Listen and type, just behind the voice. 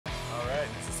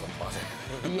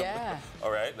Yeah.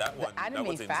 All right, that one. Anime that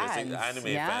was interesting. fans. Anime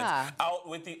Yeah. fans. Out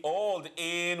with the old,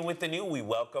 in with the new. We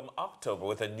welcome October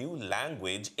with a new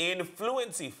language in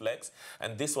Fluency Flex.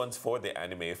 And this one's for the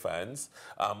anime fans.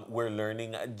 We're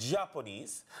learning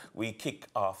Japanese. We kick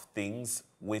off things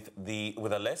with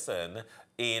a lesson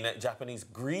in Japanese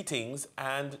greetings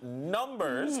and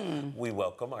numbers. We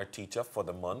welcome our teacher for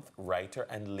the month, writer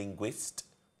and linguist,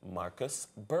 Marcus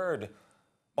Bird.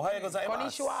 Ohayou gozaimasu.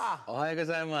 Konnichiwa. Ohayou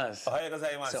gozaimasu. Ohayou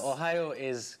gozaimasu. So Ohio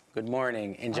is good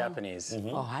morning in Japanese.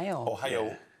 Ohio.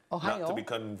 Ohio. Ohio. Not to be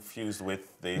confused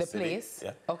with the city. place.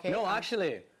 Yeah. Okay. No,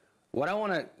 actually, what I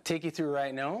want to take you through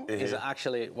right now is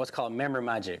actually what's called memory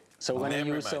magic. So we're going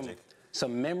to use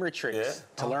some memory tricks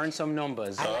to learn some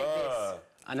numbers. I like this.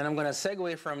 And then I'm going to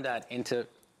segue from that into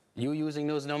you using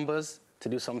those numbers to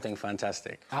do something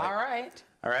fantastic. All right.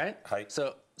 All right? Hi.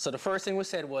 So the first thing we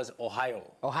said was Ohio.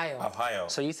 Ohio. Ohio.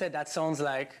 So you said that sounds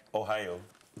like? Ohio.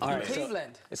 All right, so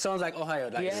Cleveland. it sounds like Ohio,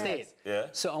 like Yes. state. Yeah.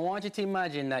 So I want you to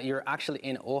imagine that you're actually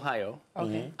in Ohio.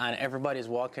 Okay. And everybody's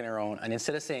walking around, and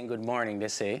instead of saying good morning, they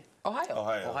say Ohio.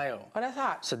 Ohio. Oh, that's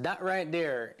hot. So that right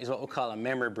there is what we call a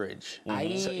memory bridge.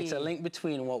 So it's a link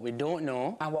between what we don't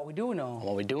know And what we do know. and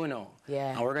what we do know.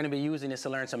 Yeah. And we're going to be using this to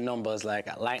learn some numbers like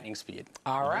at lightning speed.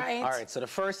 All right. All right, so the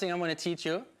first thing I'm going to teach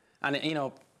you, and you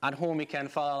know, at home you can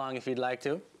follow along if you'd like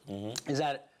to, is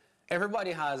that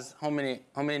everybody has, how many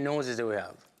noses do we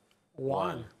have?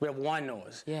 One. We have one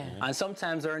nose. Yeah. And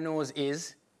sometimes our nose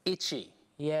is itchy.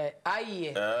 Yeah.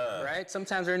 Aye. Right?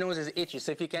 Sometimes our nose is itchy.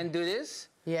 So if you can do this,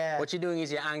 Yeah. what you're doing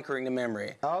is you're anchoring the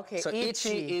memory. Okay, So itchy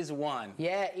itchy. is one.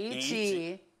 Yeah.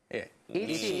 Itchy. Yeah.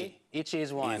 Itchy. Itchy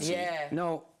is one. Itchy. Yeah.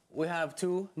 No, we have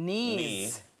two.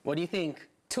 Knees. What do you think?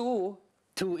 Two.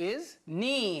 Two is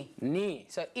Knee. knee.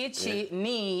 So itchy,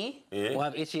 knee. We'll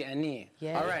have itchy and knee.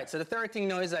 Yeah. All right, so the third thing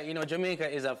now is that, you know, Jamaica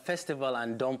is a festival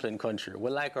and dumpling country. We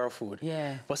like our food.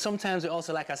 Yeah. But sometimes we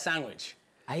also like a sandwich.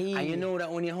 Aye. And you know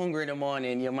that when you're hungry in the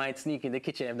morning, you might sneak in the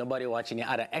kitchen if nobody watching, you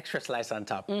add an extra slice on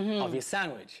top of your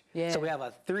sandwich. Yeah. So we have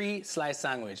a 3-slice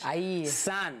sandwich. Aye.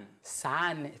 San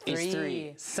San. is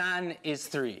 3. San is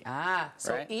 3. Ah.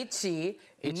 So Right. itchy,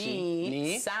 Itchy,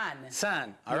 knee, san.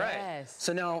 San. All right. Yes.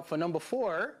 So now for number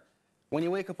 4, when you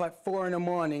wake up at 4 in the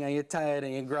morning and you're tired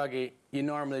and you're groggy, you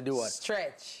normally do what?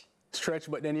 Stretch. Stretch,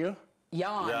 but then you?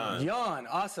 Yawn. Yawn. Yawn.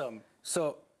 Awesome.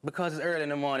 So because it's early in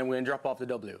the morning, we're going to drop off the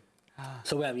W.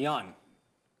 So we have yawn.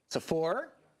 So 4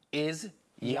 is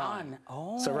yawn.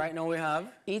 Oh. So right now we have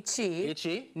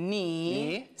Itchy, knee,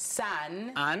 knee,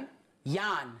 san, and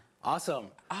yawn.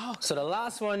 awesome. Oh. So the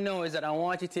last one now is that I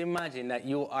want you to imagine that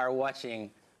you are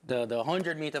watching the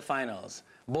 100-meter finals.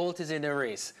 Bolt is in the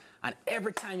race. And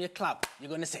every time you clap, you're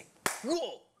going to say,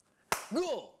 go,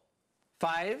 go.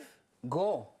 5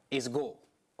 Go. is go.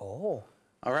 Oh.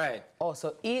 All right. Oh,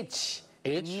 so itch,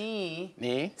 knee,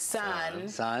 knee, san,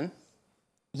 san,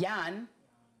 yawn,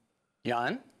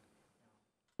 yawn,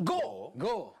 go.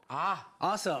 go. Ah.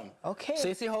 Awesome. Okay. So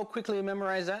you see how quickly you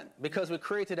memorize that? Because we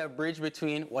created a bridge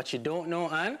between what you don't know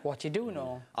and... What you do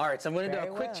know. All right, so I'm going to do a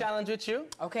Very quick well. challenge with you.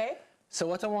 Okay. So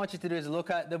what I want you to do is look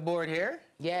at the board here.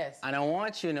 Yes. And I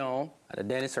want you know, at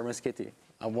Dennis or Miss Kitty,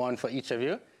 one for each of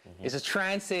you, is to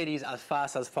try and say these as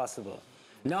fast as possible.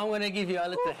 Now I'm going to give you a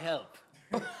little help.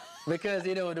 Because,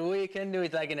 you know, the way you can do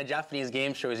it, like in a Japanese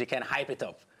game show, is you can hype it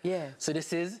up. Yeah. So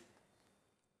this is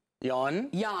yawn,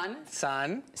 Yawn,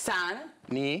 san, san,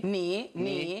 knee,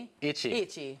 knee, itchy.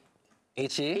 itchy,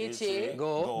 itchy, itchy,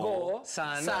 go, go,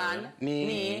 san,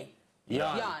 knee,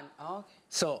 yawn. yawn. Okay.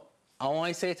 So I want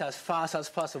you to say it as fast as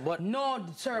possible. But No,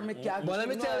 sir, me can't. But let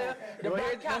me tell you, the but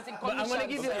here's- broadcasting but I'm gonna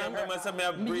give you-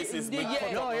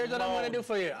 Yeah. no, here's what I'm gonna do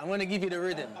for you. I'm gonna give you the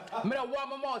rhythm. Me don't want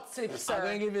my mouth slip, sir. I'm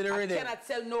gonna give you the rhythm. I cannot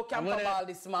tell no camper gonna- ball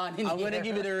this morning. I'm gonna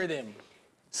give you the rhythm.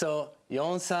 So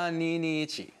yon san ni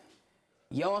ichi.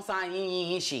 Yon san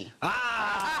ichi.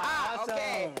 Ah, awesome.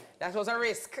 Okay, that was a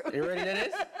risk. You ready,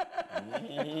 Dennis?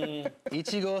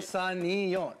 Ichigo san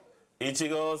ni yon.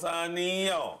 Ichigo san ni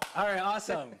yo. All right,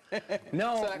 awesome.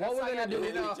 No, So like what a we're song gonna I do. do,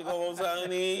 you know. Ichigo san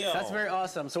ni yo. That's very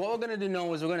awesome. So what we're gonna do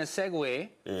now is we're gonna segue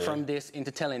from this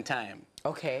into telling time.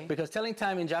 Okay. Because telling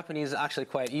time in Japanese is actually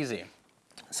quite easy.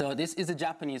 So this is a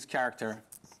Japanese character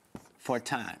for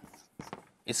time.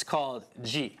 It's called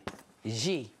G.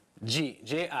 G. G.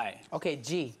 J-I. Okay,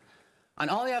 G. And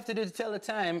all you have to do to tell the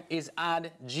time is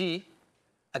add G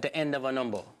at the end of a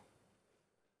number.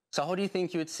 So how do you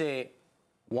think you would say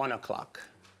 1 o'clock?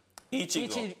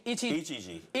 Ichigo.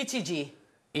 Ichiji. Ichiji.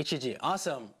 Ichiji.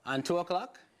 Awesome. And 2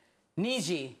 o'clock?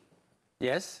 Niji.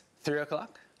 Yes. 3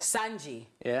 o'clock? Sanji.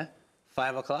 Yeah.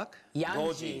 5 o'clock? Yanji.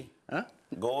 Goji. Huh?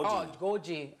 Goji. Oh,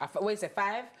 Goji. Wait, is it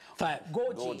 5? 5.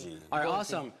 Goji. Goji. All right, Goji.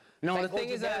 awesome. Now, Like the thing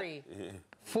goji is that berry.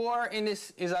 4 in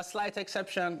this is a slight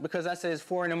exception because that says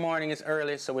 4 in the morning is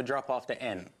early, so we drop off the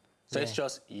N. So it's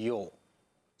just yo.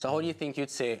 So how do you think you'd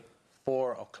say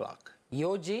 4 o'clock?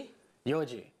 Yoji.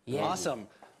 Yoji. Yeah. Awesome.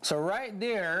 So right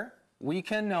there, we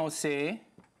can now say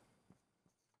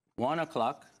 1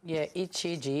 o'clock. Yeah,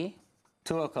 Ichiji.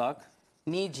 2 o'clock.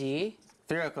 Niji.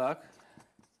 3 o'clock.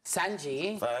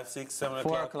 Sanji. 5, 6, 7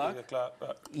 4 o'clock, o'clock. 8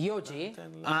 o'clock. Yoji.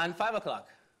 And 5 o'clock.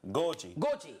 Goji.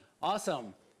 Goji.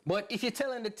 Awesome. But if you're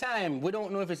telling the time, we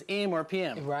don't know if it's AM or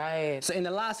PM. Right. So in the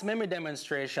last memory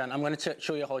demonstration, I'm going to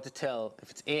show you how to tell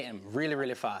if it's AM really,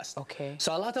 really fast. Okay.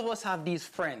 So a lot of us have these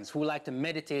friends who like to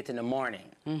meditate in the morning.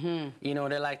 Mm-hmm. You know,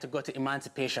 they like to go to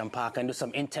Emancipation Park and do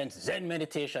some intense Zen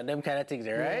meditation, them kind of things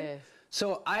there, right? Yes.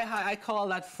 So I call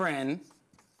that friend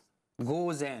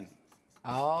Go Zen.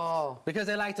 Oh. Because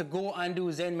they like to go and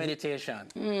do Zen meditation.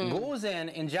 Go Zen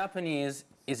in Japanese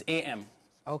is AM.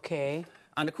 Okay.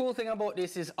 And the cool thing about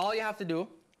this is all you have to do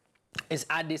is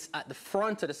add this at the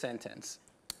front of the sentence.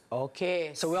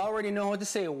 Okay. So we already know how to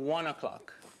say 1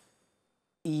 o'clock.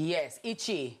 Yes.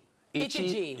 Ichi.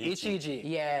 Ichiji. Ichiji.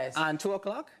 Yes. And 2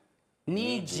 o'clock?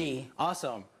 Niji.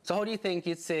 Awesome. So how do you think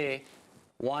you'd say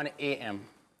 1 a.m.?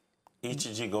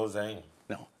 Ichiji goes in.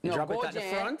 No. You drop it at the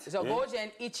front? So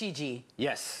Gojen Ichiji.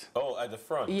 Yes. Oh, at the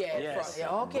front. Yeah. Yes. Front.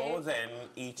 Yeah. Okay. Goes in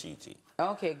Ichiji.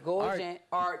 Okay. Gojen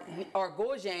or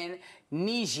Gojen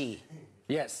Niji.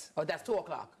 Yes. Oh, that's 2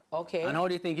 o'clock. Okay. And how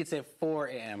do you think you'd say 4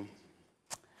 a.m.?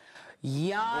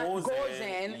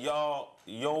 Gozen.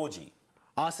 Yoji.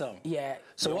 Awesome. Yeah.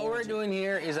 So what we're Yoji. doing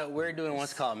here is that we're doing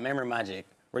what's called memory magic.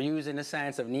 We're using the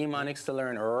science of mnemonics to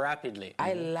learn rapidly.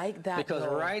 I like that. Because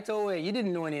though. right away, you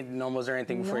didn't know any numbers or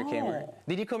anything before you came here. No.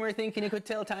 Did you come here thinking you could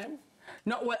tell time?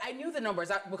 No, well, I knew the numbers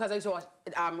because I used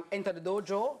to enter the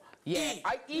dojo. Yeah.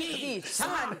 I eat,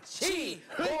 san, chi,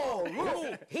 go,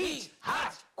 ru, he,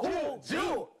 hash, cool,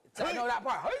 ju. So I know that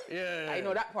part. Yeah. I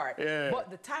know that part. Yeah. But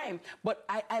the time,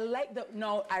 I like that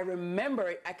now I remember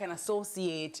it. I can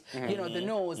associate, you know, the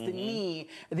nose, the knee,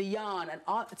 the yawn, and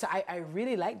all. So I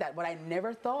really like that. But I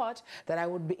never thought that I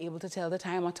would be able to tell the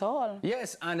time at all.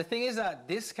 Yes, and the thing is that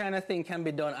this kind of thing can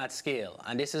be done at scale.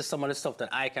 And this is some of the stuff that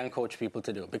I can coach people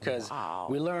to do because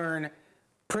we learn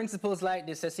principles like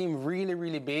this that seem really,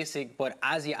 really basic, but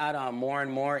as you add on more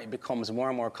and more, it becomes more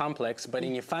and more complex. But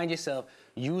then you find yourself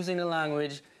using the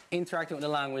language, interacting with the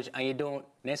language, and you don't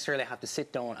necessarily have to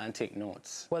sit down and take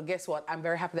notes. Well, guess what? I'm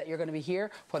very happy that you're going to be here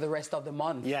for the rest of the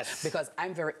month. Yes. Because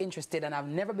I'm very interested and I've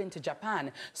never been to Japan.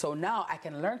 So now I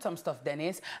can learn some stuff,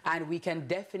 Dennis, and we can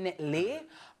definitely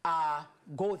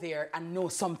go there and know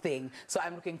something. So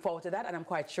I'm looking forward to that, and I'm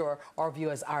quite sure our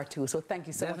viewers are too. So thank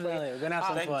you so much. Definitely. We're going to have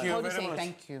some Thank fun. you. How do you very say much.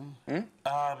 thank you?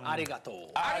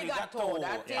 Arigato. Arigato.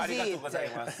 That is Arigato it.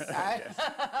 gozaimasu.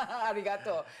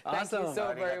 Arigato. Thank Awesome. you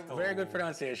so very Arigato. much. Very good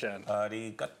pronunciation.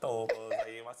 Arigato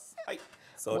gozaimasu. Hai.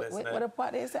 So What, that's what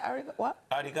part is it? Arigato? What?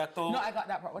 Arigato No, I got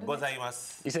that part. What is it?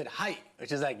 gozaimasu. You said hi,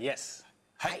 which is like yes.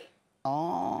 Hai.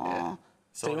 Oh.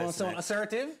 So you want that's someone it.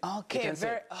 assertive? Okay, You can say,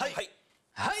 very. Hai.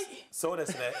 Hi. So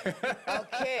that's it.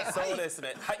 Okay. So that's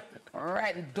it. Hai. All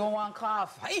right, don't want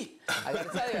cough. Hey, I gotta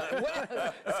tell you.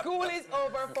 Well, school is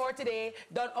over for today.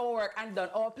 Done our work and done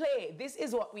our play. This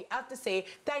is what we have to say.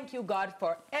 Thank you, God,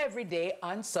 for every day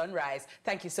on Sunrise.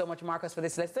 Thank you so much, Marcus, for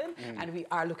this lesson. And we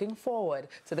are looking forward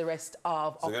to the rest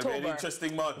of It's gonna October. be an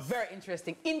interesting month. Very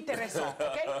interesting. Interesting.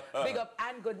 Okay? Big up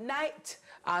and good night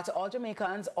to all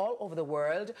Jamaicans all over the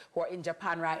world who are in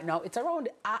Japan right now. It's around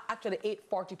actually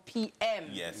 8:40 p.m.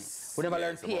 Yes. We never Yes,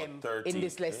 learned PM about 30, in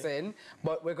this lesson,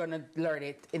 but we're going to learn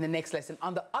it in the next lesson.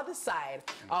 On the other side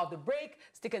of the break,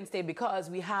 stick and stay because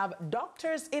we have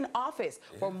doctors in office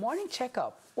for morning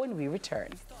checkup when we return.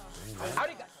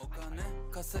 Arigato.